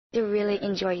To really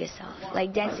enjoy yourself.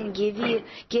 Like dancing gives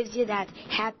you that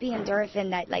happy endorphin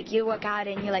that like you work out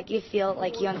and you feel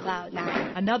like you're on cloud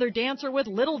nine. Another dancer with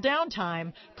little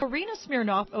downtime, Karina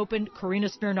Smirnoff opened Karina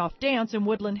Smirnoff Dance in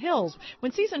Woodland Hills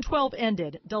when season 12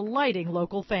 ended, delighting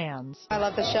local fans. I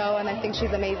love the show and I think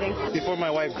she's amazing. Before my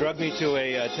wife drugged me to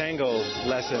a tango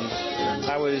lesson,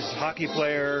 I was a hockey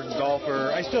player,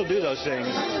 golfer. I still do those things.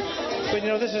 But, you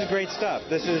know, this is great stuff.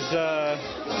 This is,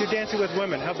 you're dancing with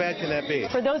women. How bad can that be?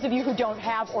 For those of you who don't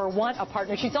have or want a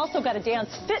partner, she's also got a dance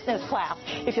fitness class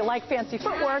if you like fancy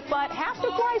footwork, but have to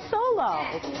fly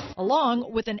solo.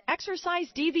 Along with an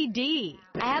exercise DVD.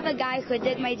 I have a guy who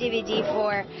did my DVD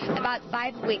for about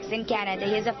 5 weeks in Canada.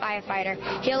 He's a firefighter.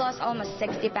 He lost almost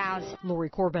 60 pounds. Lori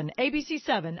Corbin, ABC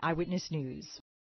 7 Eyewitness News.